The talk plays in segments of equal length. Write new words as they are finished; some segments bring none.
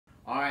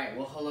Alright,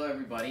 well hello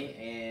everybody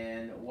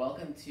and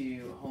welcome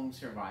to Home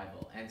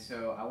Survival. And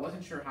so I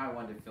wasn't sure how I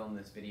wanted to film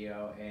this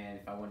video and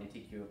if I wanted to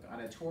take you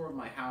on a tour of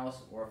my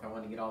house or if I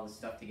wanted to get all this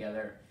stuff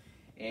together.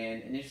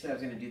 And initially I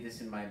was going to do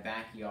this in my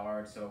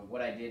backyard, so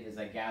what I did is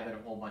I gathered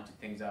a whole bunch of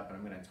things up and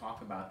I'm going to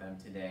talk about them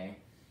today.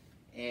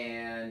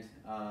 And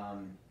I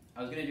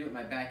was going to do it in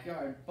my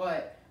backyard,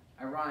 but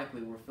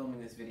ironically we're filming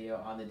this video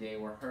on the day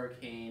where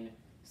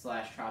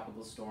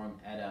hurricane/tropical storm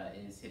Eta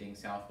is hitting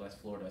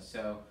Southwest Florida.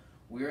 So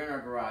we're in our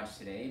garage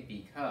today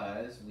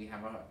because we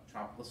have a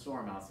tropical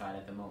storm outside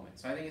at the moment.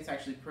 So I think it's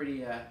actually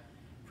pretty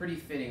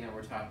fitting that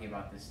we're talking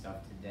about this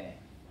stuff today.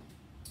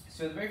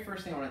 So the very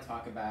first thing I want to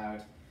talk about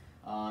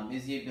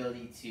is the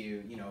ability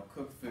to,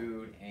 cook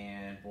food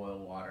and boil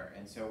water.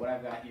 And so what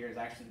I've got here is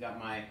actually got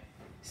my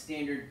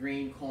standard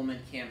green Coleman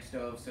camp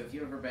stove. So if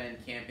you've ever been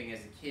camping as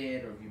a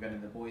kid or if you've been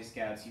in the Boy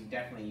Scouts, you've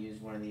definitely used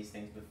one of these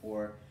things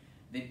before.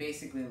 They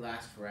basically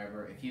last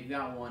forever. If you've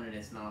got one and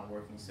it's not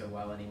working so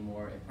well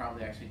anymore, it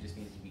probably actually just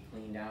needs to be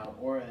cleaned out,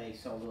 or they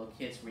sell little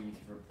kits where you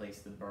can replace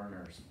the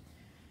burners.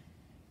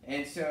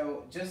 And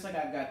so, just like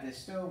I've got this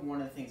stove,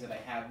 one of the things that I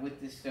have with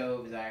this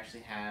stove is I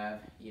actually have,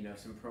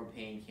 some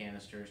propane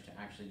canisters to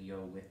actually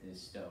go with this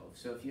stove.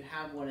 So if you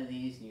have one of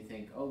these and you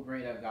think, oh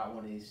great, I've got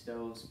one of these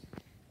stoves,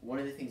 one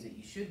of the things that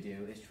you should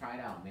do is try it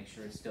out, make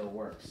sure it still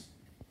works,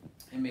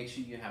 and make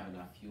sure you have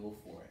enough fuel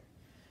for it.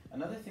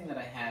 Another thing that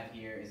I have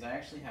here is I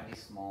actually have a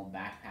small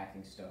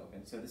backpacking stove,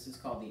 and so this is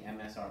called the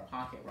MSR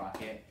Pocket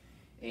Rocket,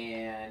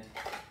 and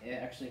it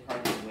actually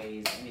hardly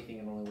weighs anything.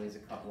 It only weighs a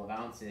couple of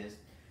ounces,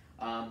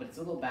 but it's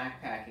a little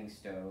backpacking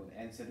stove,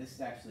 and so this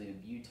is actually a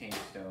butane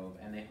stove,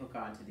 and they hook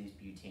onto these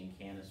butane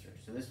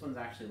canisters. So this one's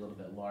actually a little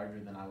bit larger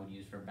than I would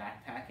use for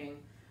backpacking,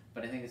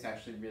 but I think it's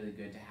actually really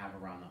good to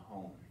have around the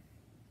home.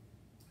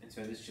 And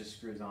so this just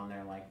screws on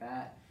there like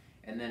that.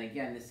 And then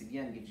again, this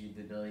again gives you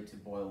the ability to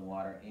boil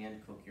water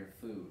and cook your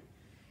food.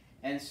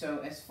 And so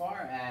as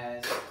far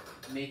as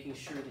making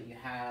sure that you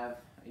have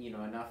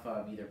enough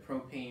of either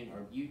propane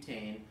or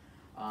butane,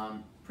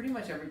 pretty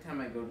much every time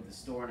I go to the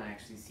store and I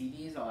actually see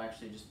these, I'll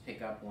actually just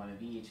pick up one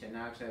of each, and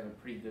I actually have a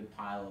pretty good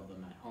pile of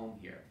them at home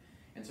here.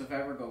 And so if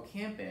I ever go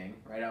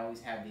camping, right, I always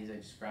have these. I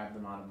just grab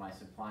them out of my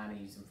supply and I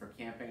use them for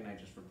camping, and I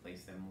just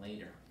replace them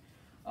later.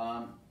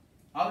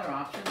 Other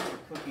options for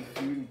cooking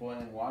food and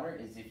boiling water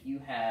is if you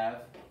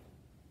have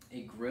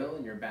a grill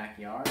in your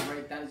backyard,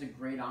 right? That is a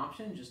great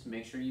option. Just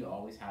make sure you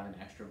always have an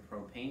extra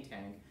propane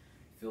tank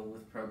filled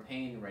with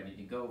propane ready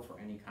to go for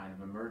any kind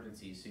of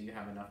emergency, so you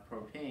have enough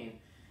propane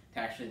to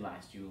actually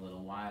last you a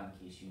little while in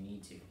case you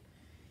need to.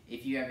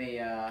 If you have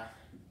a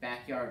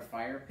backyard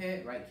fire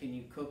pit, right, can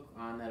you cook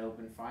on that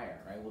open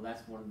fire, right? Well,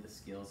 that's one of the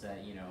skills that,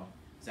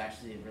 is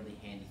actually a really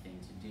handy thing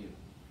to do.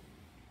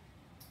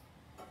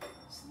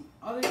 So the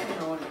other thing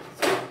I wanted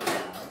to talk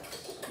about,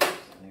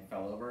 something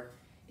fell over,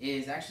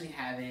 is actually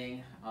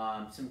having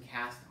some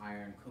cast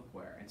iron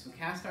cookware. And so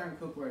cast iron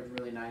cookware is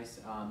really nice.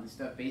 This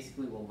stuff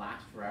basically will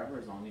last forever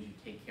as long as you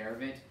take care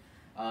of it.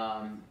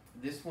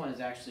 This one is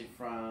actually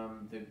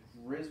from the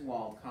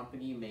Griswold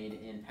company, made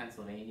in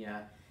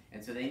Pennsylvania.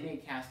 And so they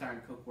made cast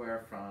iron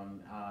cookware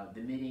from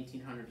the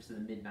mid-1800s to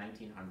the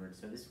mid-1900s.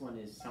 So this one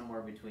is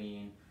somewhere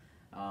between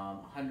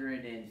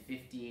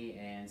 150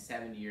 and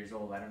 70 years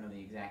old. I don't know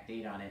the exact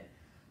date on it.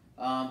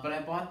 But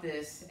I bought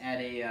this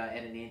at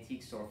an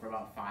antique store for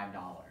about $5,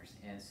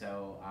 and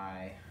so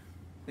I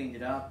cleaned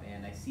it up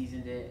and I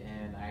seasoned it,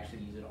 and I actually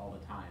use it all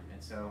the time.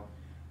 And so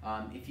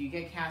if you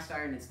get cast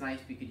iron, it's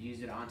nice. You could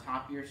use it on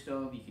top of your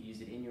stove, you could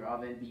use it in your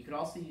oven, but you could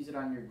also use it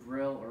on your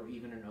grill or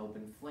even an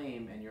open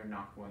flame, and you're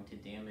not going to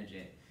damage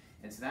it.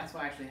 And so that's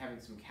why actually having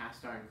some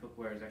cast iron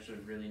cookware is actually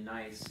really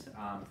nice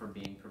for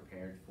being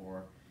prepared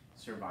for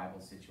survival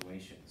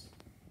situations.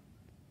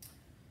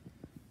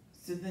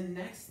 So the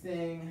next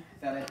thing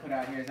that I put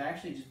out here is I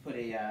actually just put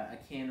a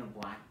can of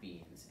black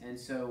beans. And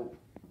so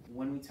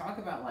when we talk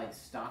about like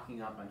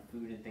stocking up on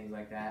food and things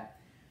like that,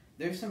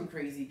 there's some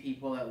crazy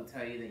people that will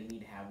tell you that you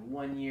need to have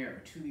 1 year or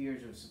 2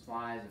 years of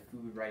supplies of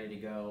food ready to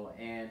go.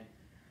 And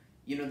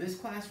this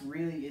class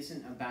really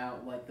isn't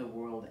about like the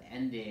world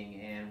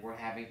ending and we're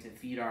having to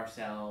feed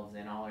ourselves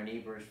and all our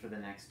neighbors for the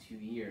next 2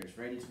 years,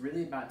 right? It's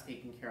really about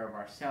taking care of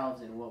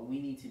ourselves and what we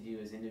need to do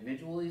as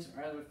individuals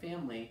or as a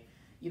family,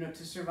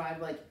 to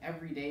survive like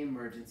everyday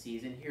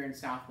emergencies. And here in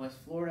Southwest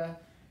Florida,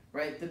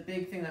 right, the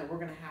big thing that we're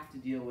going to have to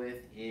deal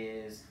with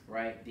is,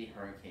 right, the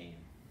hurricane.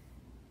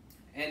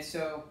 And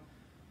so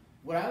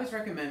what I always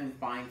recommend with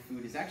buying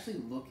food is actually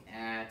look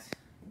at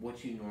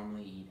what you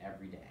normally eat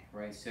every day,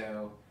 right?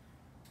 So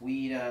we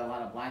eat a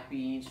lot of black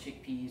beans,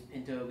 chickpeas,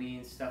 pinto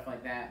beans, stuff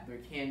like that. They're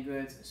canned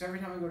goods. So every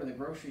time I go to the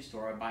grocery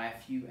store, I buy a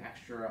few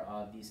extra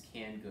of these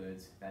canned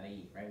goods that I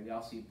eat, right? We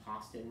also eat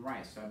pasta and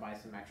rice, so I buy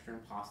some extra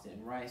in pasta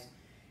and rice.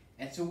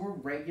 And so we're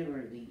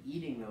regularly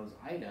eating those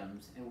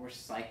items and we're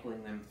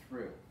cycling them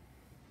through,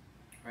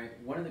 right?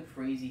 One of the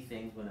crazy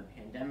things when the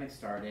pandemic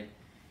started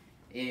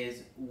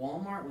is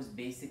Walmart was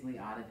basically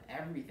out of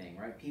everything,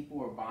 right? People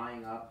were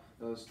buying up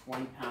those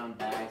 20-pound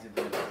bags of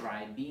those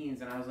dried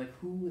beans, and I was like,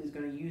 who is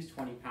going to use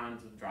 20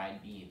 pounds of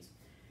dried beans?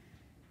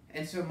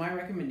 And so my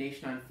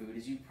recommendation on food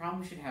is you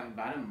probably should have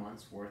about a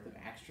month's worth of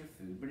extra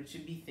food, but it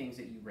should be things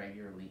that you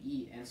regularly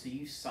eat, and so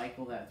you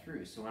cycle that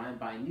through. So when I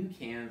buy new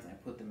cans, I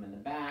put them in the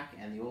back,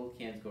 and the old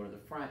cans go to the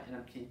front, and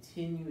I'm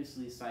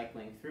continuously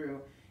cycling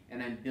through,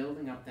 and I'm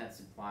building up that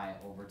supply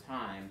over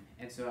time.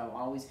 And so I'll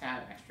always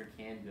have extra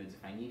canned goods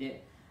if I need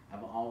it.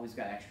 I've always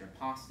got extra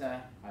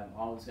pasta, I've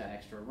always got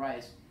extra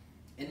rice,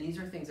 and these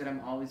are things that I'm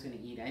always going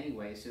to eat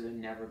anyway, so they're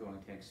never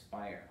going to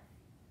expire.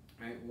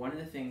 Right? One of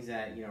the things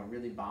that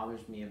really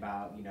bothers me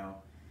about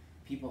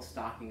people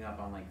stocking up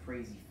on like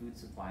crazy food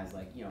supplies,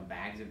 like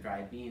bags of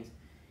dried beans,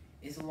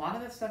 is a lot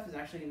of that stuff is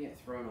actually going to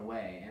get thrown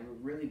away, and it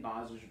really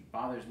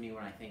bothers me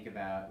when I think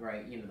about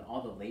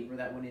all the labor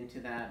that went into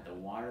that, the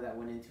water that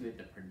went into it,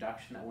 the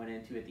production that went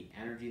into it, the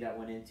energy that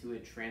went into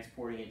it,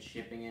 transporting it,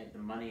 shipping it, the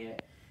money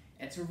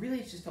and so really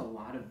it's just a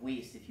lot of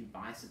waste if you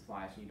buy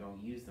supplies and you don't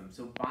use them.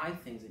 So buy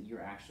things that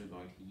you're actually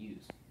going to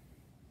use.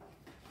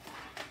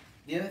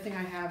 The other thing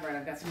I have,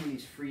 I've got some of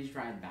these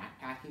freeze-dried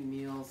backpacking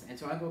meals, and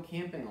so I go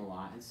camping a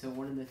lot, and so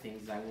one of the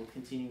things I will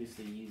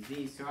continuously use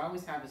these, so I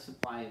always have a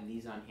supply of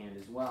these on hand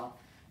as well,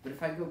 but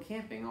if I go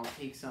camping, I'll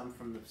take some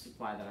from the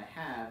supply that I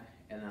have,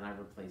 and then I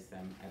replace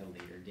them at a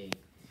later date.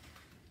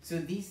 So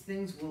these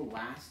things will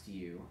last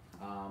you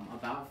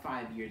about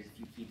 5 years if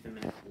you keep them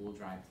in a cool,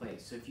 dry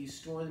place. So if you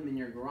store them in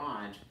your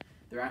garage,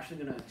 they're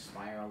actually going to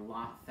expire a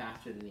lot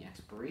faster than the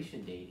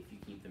expiration date if you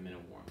keep them in a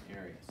warm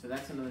area. So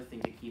that's another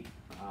thing to keep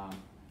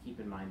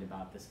in mind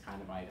about this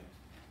kind of item.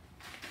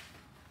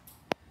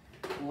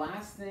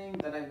 Last thing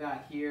that I've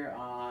got here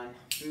on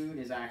food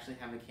is I actually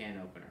have a can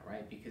opener,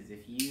 right? Because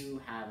if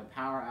you have a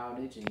power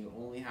outage and you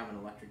only have an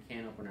electric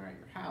can opener at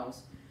your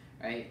house,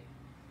 right?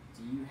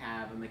 Do you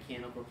have a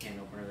mechanical can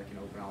opener that can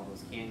open all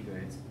those canned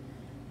goods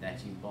that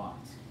you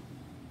bought?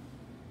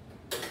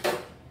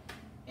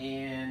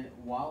 And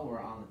while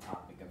we're on the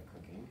topic of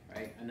cooking,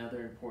 right,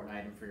 another important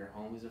item for your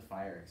home is a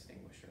fire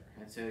extinguisher.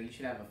 And so you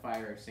should have a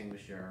fire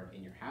extinguisher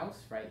in your house,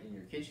 right, in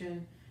your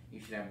kitchen.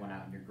 You should have one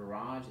out in your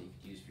garage that you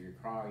could use for your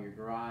car or your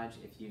garage.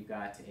 If you've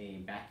got a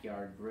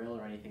backyard grill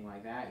or anything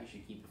like that, you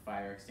should keep a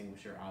fire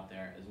extinguisher out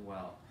there as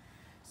well.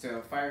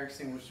 So fire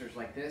extinguishers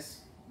like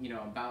this,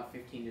 about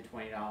 $15 to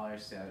 $20,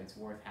 so it's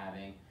worth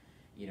having,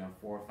 4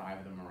 or 5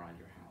 of them around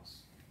your house.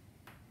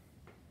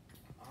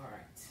 All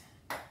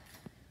right.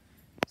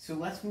 So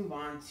let's move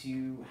on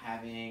to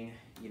having,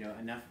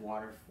 enough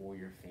water for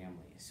your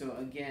family. So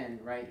again,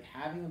 right,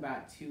 having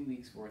about 2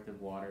 weeks worth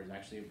of water is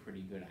actually a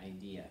pretty good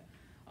idea.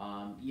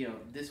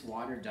 This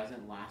water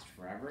doesn't last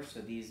forever, so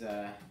these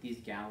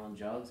gallon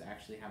jugs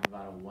actually have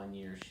about a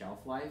 1-year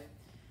shelf life.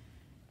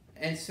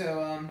 And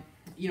so,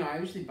 I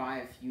usually buy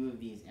a few of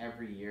these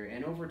every year,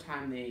 and over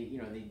time they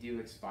do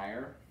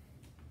expire.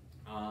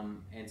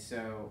 And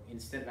so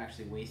instead of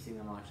actually wasting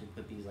them, I'll actually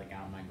put these like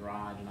out in my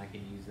garage, and I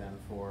can use them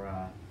for,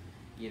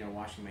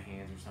 washing my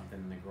hands or something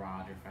in the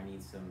garage, or if I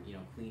need some,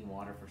 clean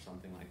water for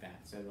something like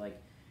that. So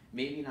like,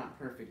 maybe not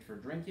perfect for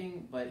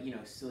drinking, but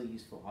still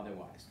useful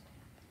otherwise.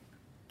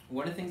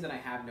 One of the things that I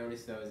have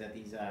noticed though is that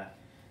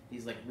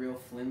these like real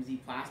flimsy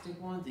plastic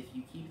ones, if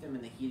you keep them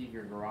in the heat of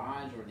your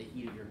garage or the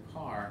heat of your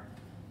car,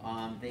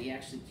 they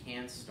actually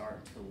can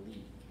start to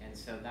leak. And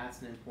so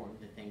that's an important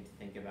thing to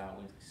think about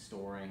when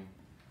storing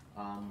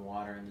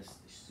water in this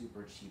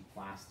super cheap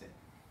plastic.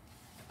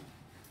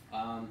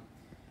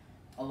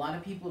 A lot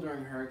of people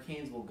during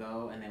hurricanes will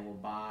go and they will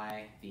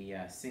buy the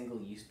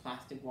single-use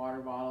plastic water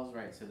bottles,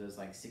 right? So those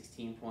like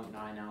 16.9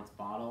 ounce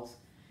bottles.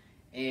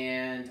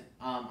 And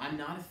I'm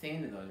not a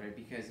fan of those, right?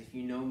 Because if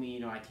you know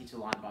me, I teach a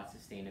lot about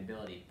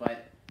sustainability.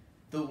 But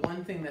the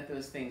one thing that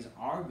those things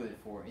are good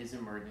for is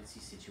emergency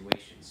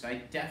situations. So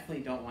I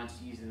definitely don't want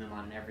you using them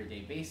on an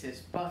everyday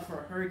basis. But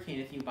for a hurricane,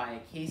 if you buy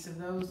a case of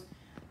those,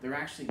 they're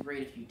actually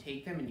great if you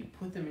take them and you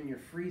put them in your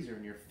freezer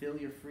and you fill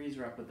your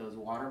freezer up with those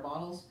water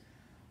bottles.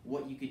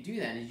 What you could do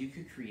then is you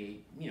could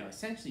create,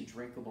 essentially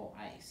drinkable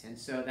ice. And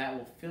so that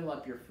will fill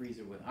up your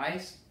freezer with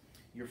ice.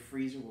 Your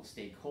freezer will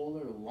stay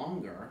colder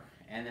longer.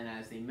 And then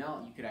as they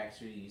melt, you could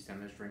actually use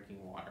them as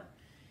drinking water.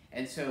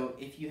 And so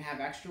if you have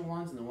extra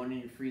ones and the one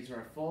in your freezer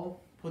are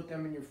full, put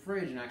them in your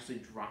fridge and actually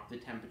drop the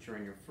temperature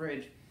in your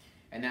fridge.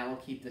 And that will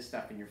keep the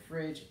stuff in your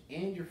fridge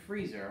and your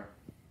freezer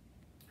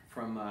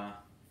from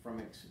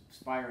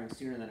expiring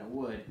sooner than it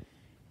would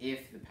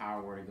if the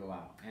power were to go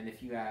out. And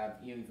if you have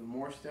even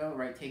more so,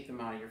 right, take them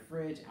out of your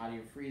fridge, out of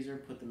your freezer,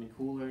 put them in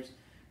coolers,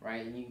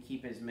 right, and you can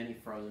keep as many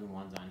frozen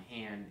ones on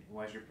hand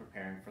as you're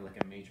preparing for like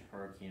a major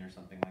hurricane or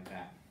something like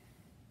that.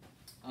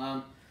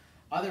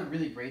 Other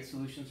really great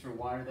solutions for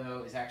water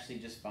though is actually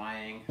just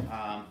buying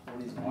one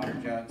of these water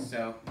jugs.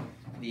 So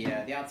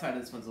the outside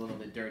of this one's a little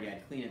bit dirty.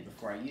 I'd clean it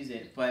before I use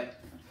it,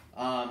 but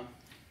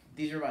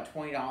these are about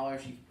 $20. You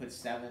can put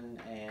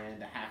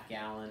 7.5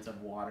 gallons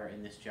of water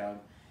in this jug.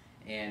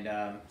 And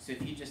so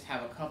if you just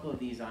have a couple of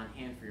these on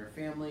hand for your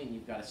family and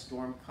you've got a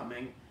storm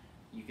coming,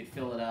 you could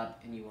fill it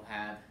up and you will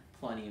have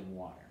plenty of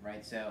water,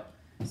 right? So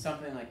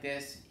something like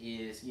this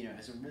is,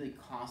 is a really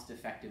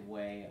cost-effective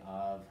way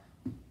of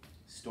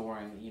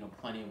storing,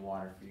 plenty of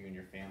water for you and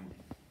your family.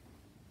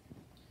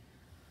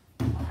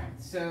 All right,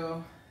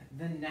 so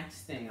the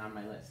next thing on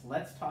my list,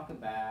 let's talk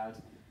about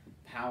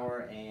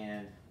power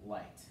and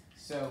light.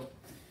 So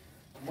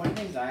one of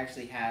the things I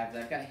actually have,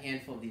 I've got a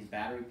handful of these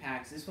battery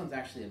packs. This one's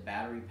actually a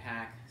battery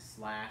pack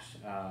slash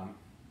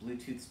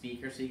Bluetooth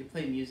speaker, so you can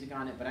play music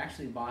on it, but I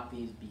actually bought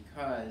these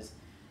because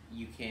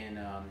you can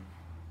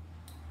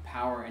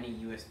power any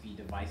USB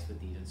device with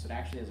these, and so it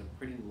actually has a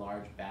pretty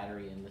large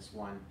battery in this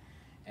one,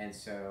 and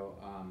so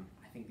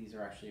I think these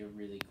are actually a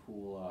really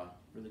cool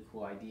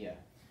idea.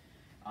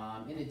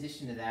 In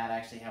addition to that, I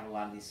actually have a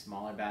lot of these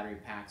smaller battery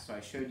packs. So I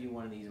showed you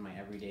one of these in my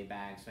everyday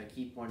bag. So I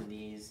keep one of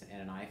these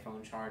and an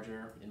iPhone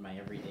charger in my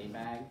everyday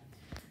bag.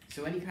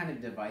 So any kind of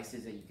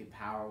devices that you could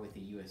power with a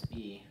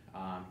USB,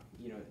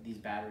 you know, these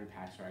battery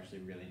packs are actually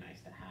really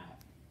nice to have.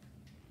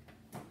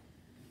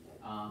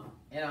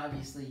 And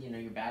obviously, you know,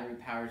 your battery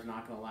power is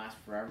not going to last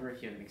forever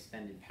if you have an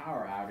extended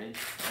power outage.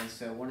 And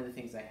so one of the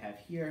things I have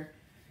here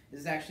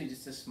is actually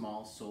just a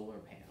small solar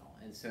panel.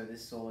 And so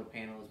this solar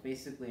panel is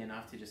basically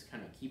enough to just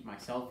kind of keep my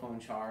cell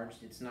phone charged.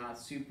 It's not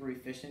super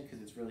efficient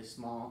because it's really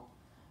small,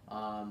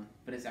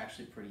 but it's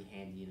actually pretty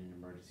handy in an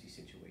emergency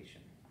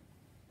situation.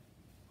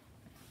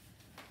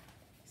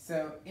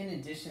 So in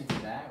addition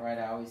to that, right,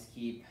 I always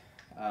keep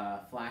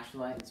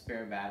flashlight and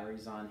spare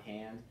batteries on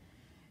hand.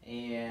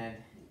 And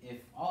if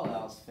all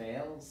else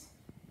fails,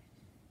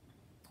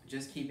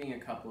 just keeping a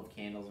couple of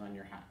candles on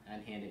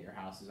hand at your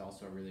house is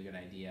also a really good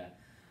idea.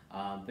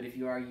 But if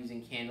you are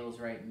using candles,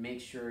 right, make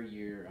sure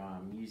you're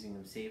using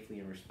them safely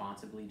and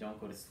responsibly. Don't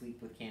go to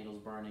sleep with candles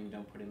burning.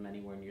 Don't put them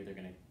anywhere near they're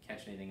going to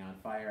catch anything on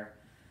fire.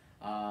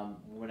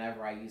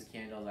 Whenever I use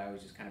candles, I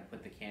always just kind of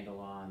put the candle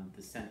on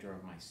the center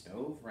of my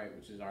stove, right,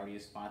 which is already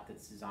a spot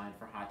that's designed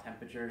for hot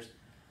temperatures.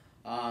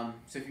 So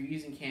if you're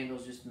using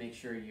candles, just make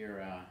sure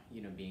you're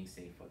you know, being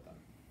safe with them.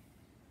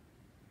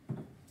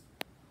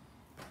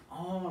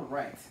 All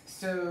right,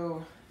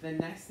 so the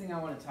next thing I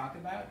want to talk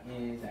about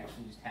is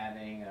actually just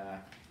having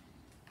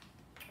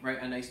right,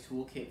 a nice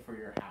toolkit for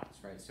your house,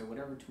 right? So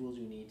whatever tools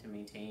you need to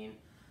maintain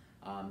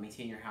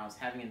your house,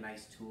 having a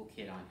nice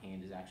toolkit on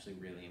hand is actually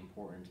really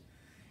important.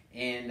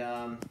 And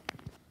I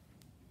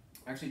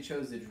actually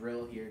chose the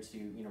drill here to,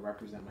 you know,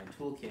 represent my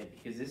toolkit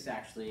because this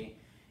actually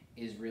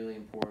is really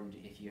important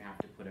if you have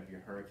to put up your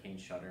hurricane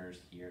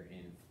shutters here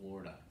in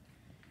Florida.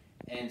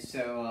 And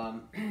so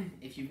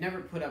if you've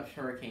never put up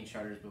hurricane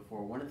shutters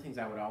before, one of the things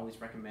I would always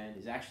recommend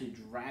is actually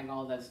drag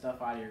all that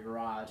stuff out of your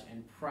garage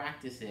and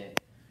practice it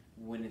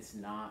when it's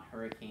not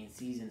hurricane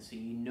season, so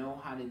you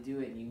know how to do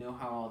it and you know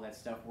how all that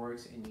stuff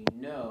works and you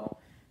know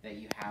that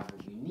you have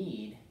what you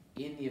need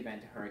in the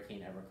event a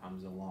hurricane ever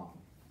comes along.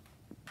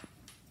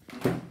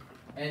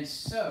 And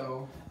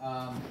so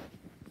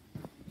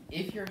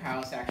if your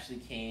house actually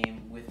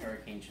came with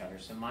hurricane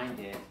shutters, so mine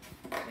did,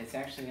 it's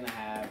actually going to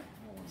have,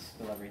 I won't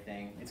spill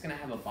everything, it's going to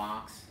have a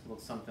box,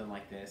 looks something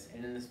like this,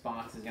 and in this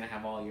box is going to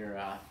have all your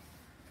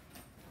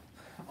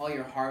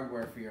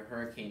hardware for your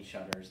hurricane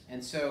shutters.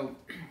 And so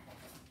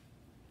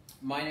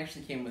mine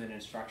actually came with an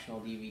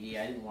instructional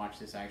DVD. I didn't watch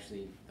this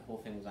actually, the whole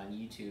thing was on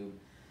YouTube.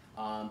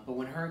 But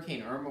when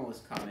Hurricane Irma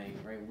was coming,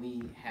 right,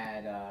 we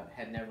had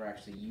never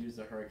actually used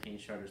the hurricane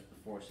shutters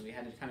before, so we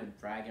had to kind of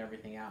drag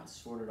everything out and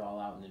sort it all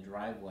out in the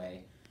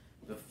driveway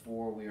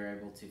before we were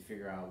able to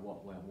figure out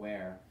what went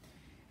where.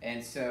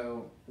 And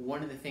so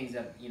one of the things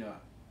that, you know,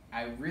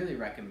 I really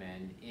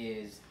recommend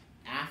is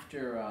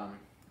after a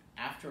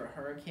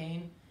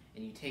hurricane,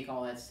 and you take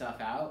all that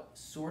stuff out,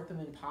 sort them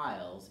in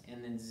piles,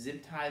 and then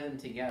zip tie them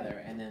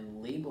together, and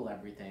then label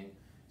everything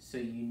so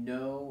you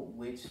know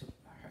which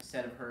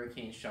set of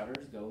hurricane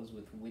shutters goes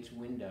with which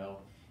window,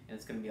 and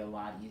it's going to be a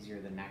lot easier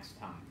the next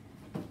time.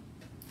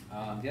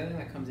 The other thing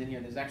that comes in here,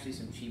 there's actually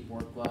some cheap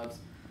work gloves.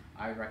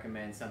 I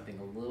recommend something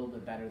a little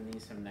bit better than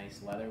these, some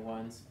nice leather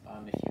ones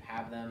if you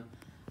have them.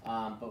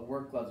 But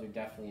work gloves are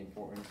definitely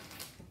important.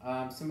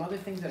 Some other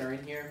things that are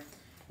in here,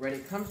 right,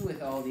 it comes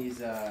with all these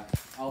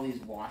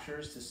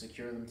washers to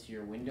secure them to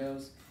your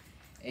windows.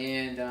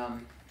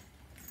 And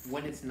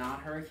when it's not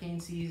hurricane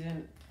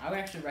season, I would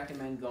actually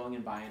recommend going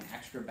and buying an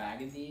extra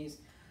bag of these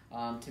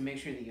to make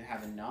sure that you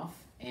have enough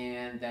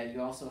and that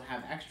you also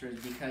have extras,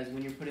 because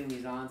when you're putting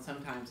these on,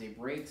 sometimes they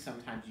break,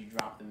 sometimes you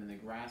drop them in the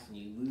grass and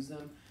you lose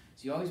them.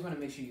 So you always want to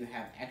make sure you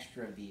have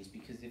extra of these,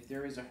 because if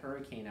there is a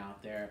hurricane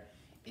out there,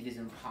 it is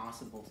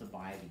impossible to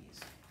buy these.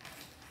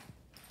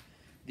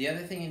 The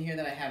other thing in here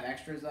that I have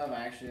extras of,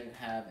 I actually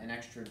have an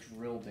extra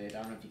drill bit.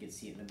 I don't know if you can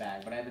see it in the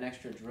bag, but I have an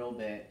extra drill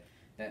bit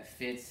that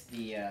fits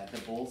the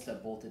bolts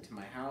that bolted to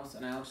my house,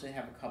 and I actually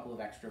have a couple of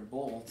extra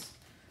bolts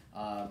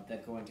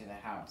that go into the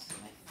house. And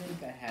I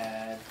think I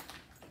had,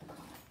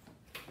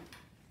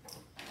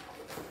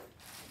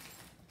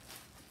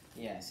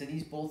 yeah, so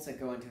these bolts that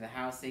go into the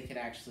house, they could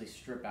actually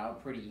strip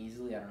out pretty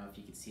easily. I don't know if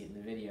you can see it in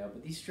the video,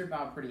 but these strip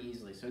out pretty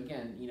easily. So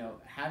again, you know,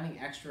 having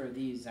extra of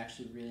these is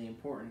actually really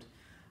important.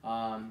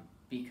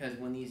 Because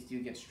when these do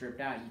get stripped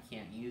out, you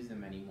can't use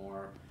them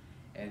anymore.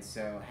 And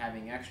so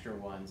having extra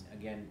ones,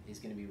 again, is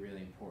going to be really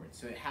important.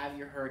 So have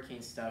your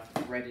hurricane stuff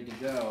ready to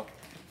go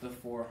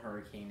before a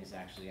hurricane is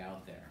actually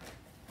out there.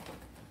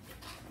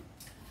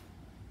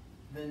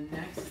 The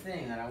next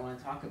thing that I want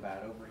to talk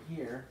about over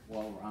here,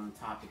 while we're on the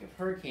topic of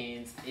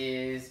hurricanes,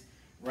 is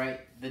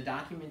the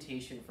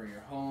documentation for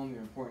your home,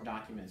 your important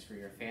documents for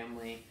your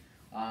family.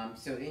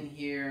 So in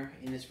here,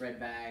 in this red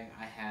bag,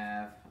 I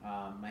have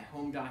my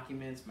home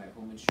documents, my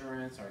home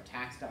insurance, our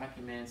tax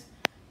documents,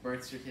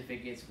 birth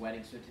certificates,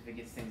 wedding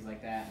certificates, things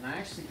like that. And I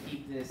actually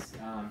keep this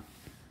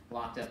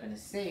locked up in a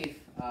safe,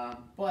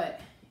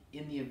 but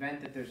in the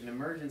event that there's an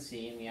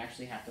emergency and we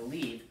actually have to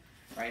leave,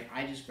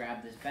 I just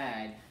grab this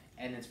bag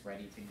and it's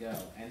ready to go.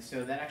 And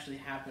so that actually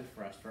happened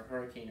for us for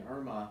Hurricane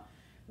Irma.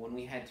 When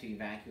we had to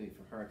evacuate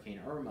for Hurricane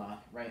Irma,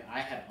 I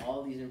had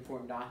all these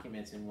important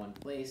documents in one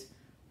place.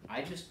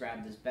 I just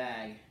grabbed this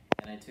bag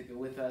and I took it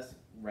with us,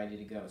 ready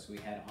to go. So we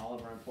had all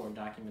of our important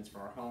documents for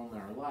our home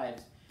and our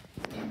lives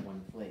in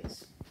one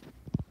place.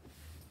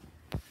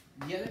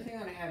 The other thing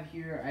that I have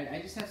here, I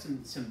just have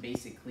some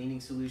basic cleaning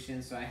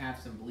solutions. So I have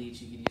some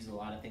bleach. You could use a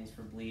lot of things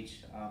for bleach.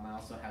 I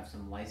also have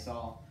some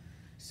Lysol.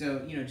 So,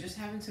 just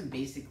having some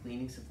basic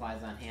cleaning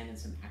supplies on hand and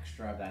some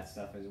extra of that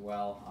stuff as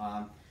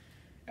well.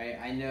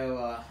 I know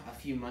a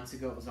few months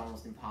ago it was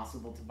almost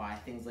impossible to buy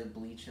things like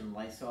bleach and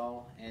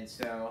Lysol. And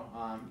so,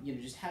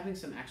 just having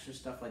some extra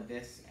stuff like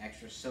this,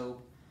 extra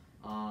soap,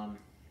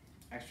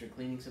 extra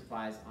cleaning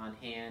supplies on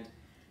hand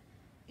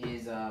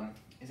is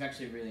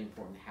actually really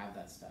important to have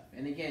that stuff.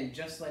 And again,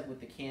 just like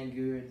with the canned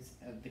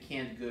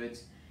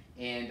goods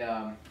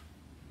and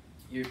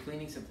your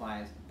cleaning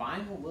supplies,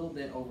 buying a little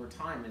bit over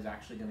time is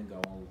actually going to go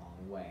a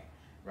long way,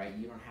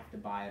 You don't have to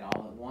buy it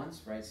all at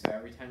once, So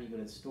every time you go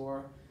to the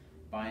store,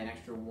 buy an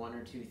extra 1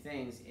 or 2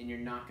 things, and you're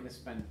not going to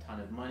spend a ton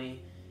of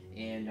money,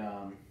 and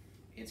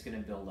it's going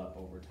to build up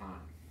over time.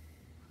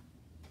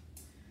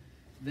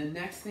 The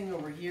next thing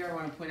over here I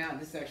want to point out,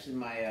 this is actually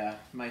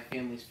my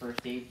family's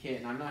first aid kit,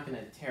 and I'm not going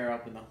to tear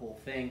up in the whole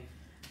thing,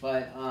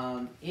 but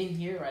in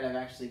here, I've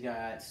actually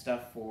got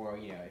stuff for,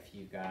 if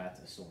you've got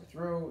a sore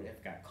throat,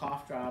 I've got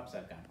cough drops,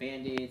 I've got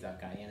Band-Aids,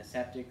 I've got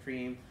antiseptic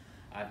cream,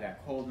 I've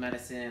got cold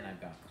medicine, I've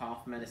got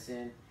cough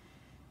medicine.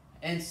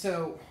 And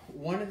so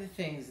one of the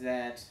things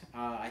that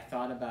I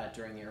thought about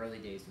during the early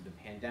days of the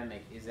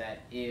pandemic is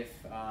that if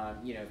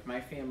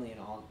my family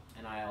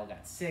and I all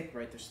got sick,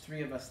 there's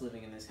 3 of us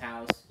living in this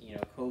house,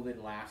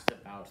 COVID lasts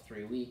about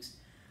 3 weeks.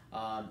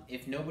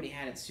 If nobody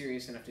had it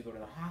serious enough to go to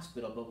the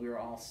hospital, but we were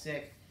all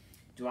sick,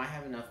 do I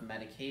have enough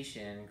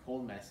medication,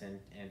 cold medicine,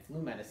 and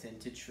flu medicine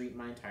to treat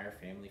my entire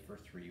family for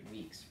 3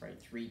 weeks,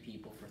 3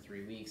 people for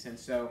 3 weeks? And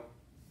so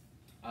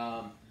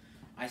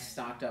I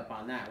stocked up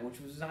on that, which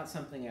was not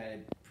something I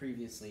had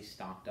previously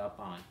stocked up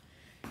on.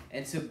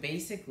 And so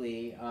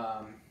basically,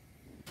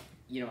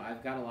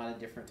 I've got a lot of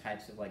different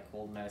types of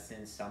cold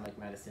medicines, stomach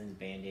medicines,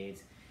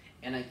 Band-Aids,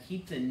 and I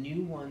keep the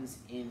new ones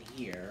in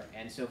here.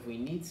 And so if we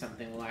need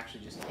something, we'll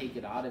actually just take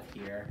it out of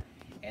here,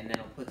 and then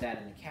I'll put that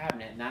in the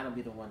cabinet, and that'll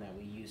be the one that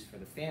we use for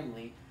the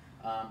family,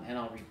 and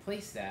I'll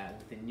replace that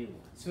with a new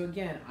one. So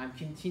again, I'm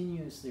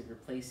continuously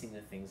replacing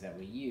the things that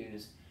we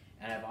use,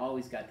 and I've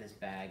always got this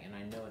bag, and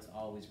I know it's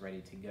always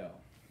ready to go.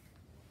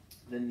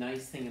 The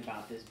nice thing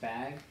about this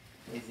bag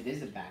is it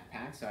is a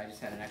backpack, so I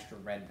just had an extra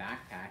red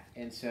backpack,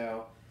 and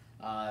so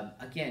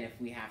again, if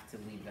we have to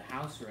leave the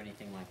house or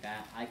anything like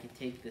that, I can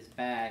take this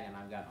bag, and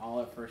I've got all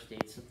our first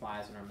aid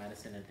supplies and our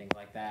medicine and things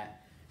like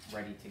that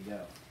ready to go.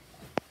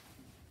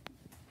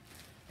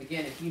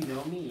 Again, if you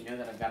know me, you know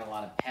that I've got a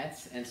lot of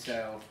pets, and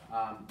so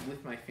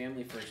with my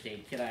family first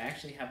aid kit, I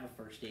actually have a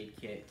first aid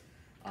kit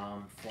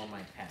for my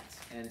pets.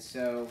 And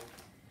so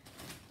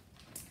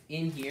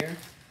in here,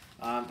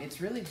 it's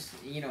really just,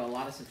 a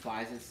lot of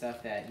supplies and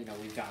stuff that,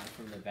 we've gotten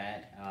from the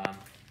vet.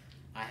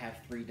 I have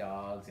 3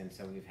 dogs, and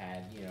so we've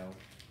had,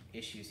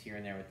 issues here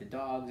and there with the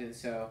dogs, and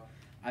so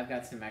I've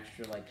got some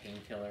extra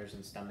painkillers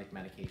and stomach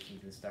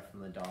medications and stuff from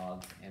the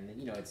dogs, and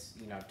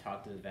then, I've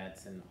talked to the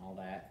vets and all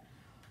that.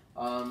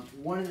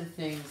 One of the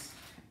things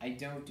I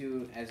don't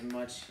do as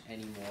much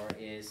anymore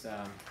is,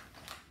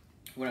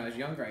 when I was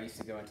younger, I used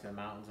to go into the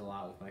mountains a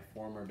lot with my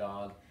former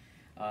dog,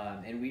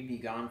 and we'd be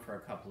gone for a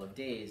couple of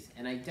days,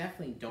 and I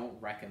definitely don't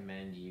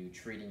recommend you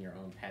treating your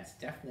own pets.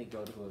 Definitely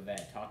go to a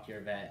vet, talk to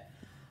your vet,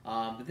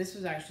 but this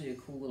was actually a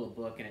cool little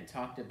book, and it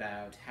talked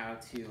about how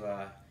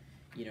to,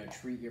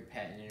 treat your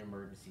pet in an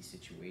emergency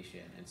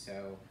situation. And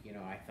so,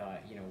 I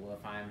thought, well,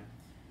 if I'm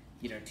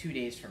 2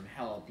 days from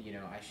help,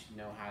 I should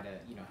know how to,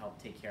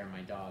 help take care of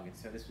my dog. And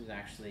so this was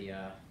actually,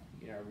 a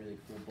really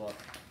cool book.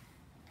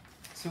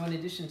 So in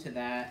addition to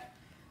that,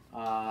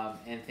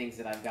 and things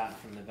that I've gotten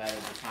from the vet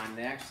over time,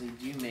 they actually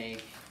do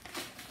make,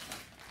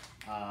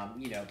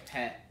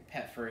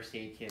 pet first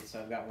aid kits.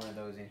 So I've got one of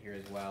those in here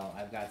as well.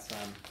 I've got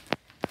some,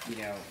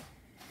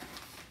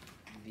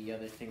 the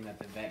other thing that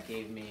the vet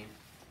gave me,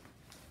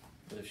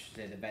 or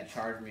the vet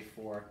charged me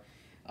for,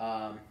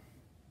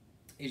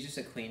 is just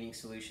a cleaning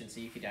solution, so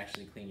you could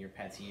actually clean your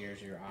pet's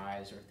ears or your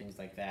eyes or things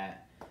like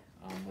that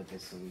with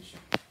this solution.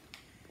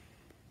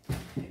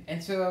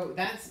 And so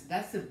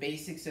that's the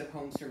basics of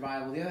home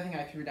survival. The other thing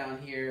I threw down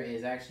here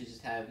is actually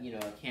just have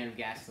a can of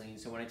gasoline.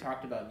 So when I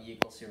talked about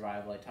vehicle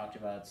survival, I talked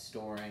about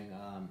storing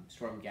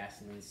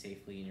gasoline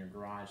safely in your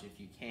garage if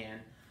you can.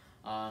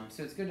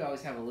 So it's good to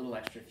always have a little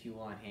extra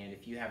fuel on hand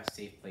if you have a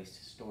safe place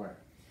to store it.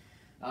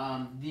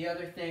 The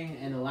other thing,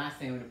 and the last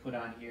thing I'm going to put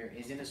on here,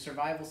 is in a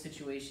survival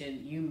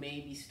situation, you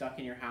may be stuck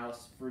in your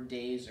house for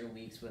days or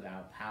weeks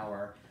without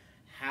power.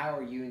 How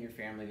are you and your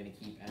family going to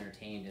keep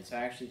entertained? And so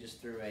I actually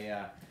just threw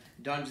a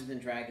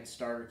Dungeons & Dragons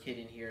starter kit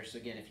in here. So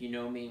again, if you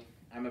know me,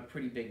 I'm a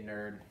pretty big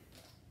nerd.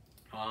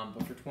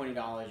 But for $20,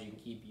 you can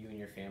keep you and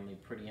your family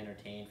pretty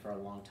entertained for a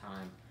long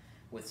time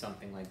with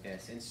something like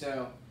this. And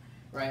so,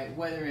 right,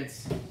 whether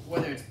it's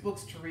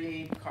books to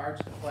read, cards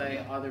to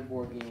play, other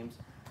board games,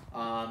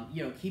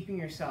 you know, keeping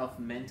yourself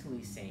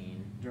mentally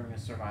sane during a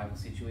survival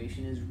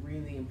situation is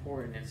really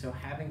important. And so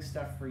having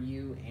stuff for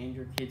you and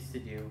your kids to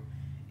do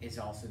is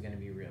also going to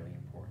be really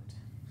important.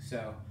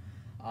 So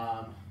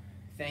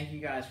thank you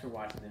guys for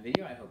watching the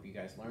video. I hope you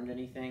guys learned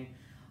anything.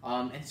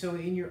 And so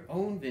in your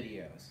own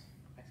videos,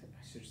 I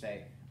should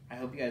say, I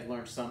hope you guys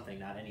learned something,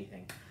 not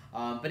anything.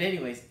 But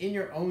anyways, in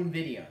your own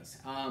videos,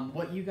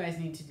 what you guys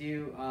need to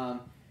do,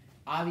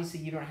 obviously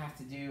you don't have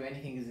to do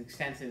anything as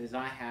extensive as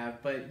I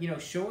have, but you know,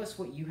 show us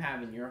what you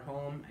have in your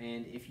home,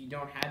 and if you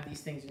don't have these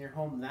things in your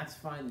home, that's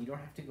fine. You don't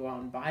have to go out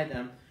and buy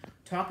them.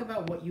 Talk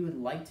about what you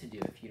would like to do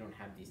if you don't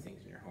have these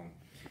things in your home.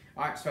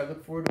 Alright, so I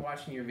look forward to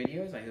watching your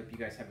videos. I hope you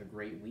guys have a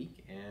great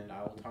week, and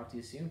I will talk to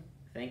you soon.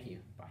 Thank you.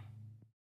 Bye.